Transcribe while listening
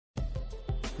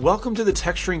Welcome to the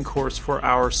texturing course for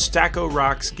our Stacko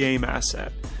Rocks game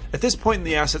asset. At this point in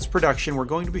the asset's production, we're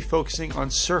going to be focusing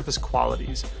on surface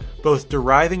qualities, both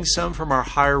deriving some from our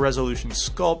higher resolution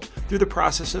sculpt through the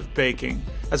process of baking,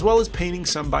 as well as painting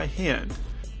some by hand.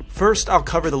 First, I'll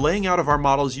cover the laying out of our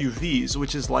model's UVs,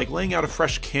 which is like laying out a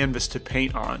fresh canvas to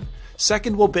paint on.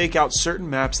 Second, we'll bake out certain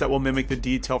maps that will mimic the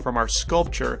detail from our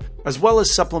sculpture, as well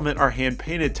as supplement our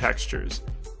hand-painted textures.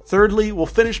 Thirdly, we'll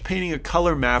finish painting a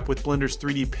color map with Blender's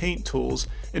 3D paint tools,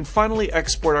 and finally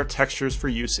export our textures for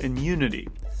use in Unity.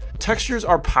 Textures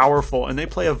are powerful and they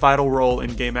play a vital role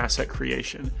in game asset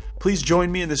creation. Please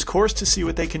join me in this course to see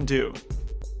what they can do.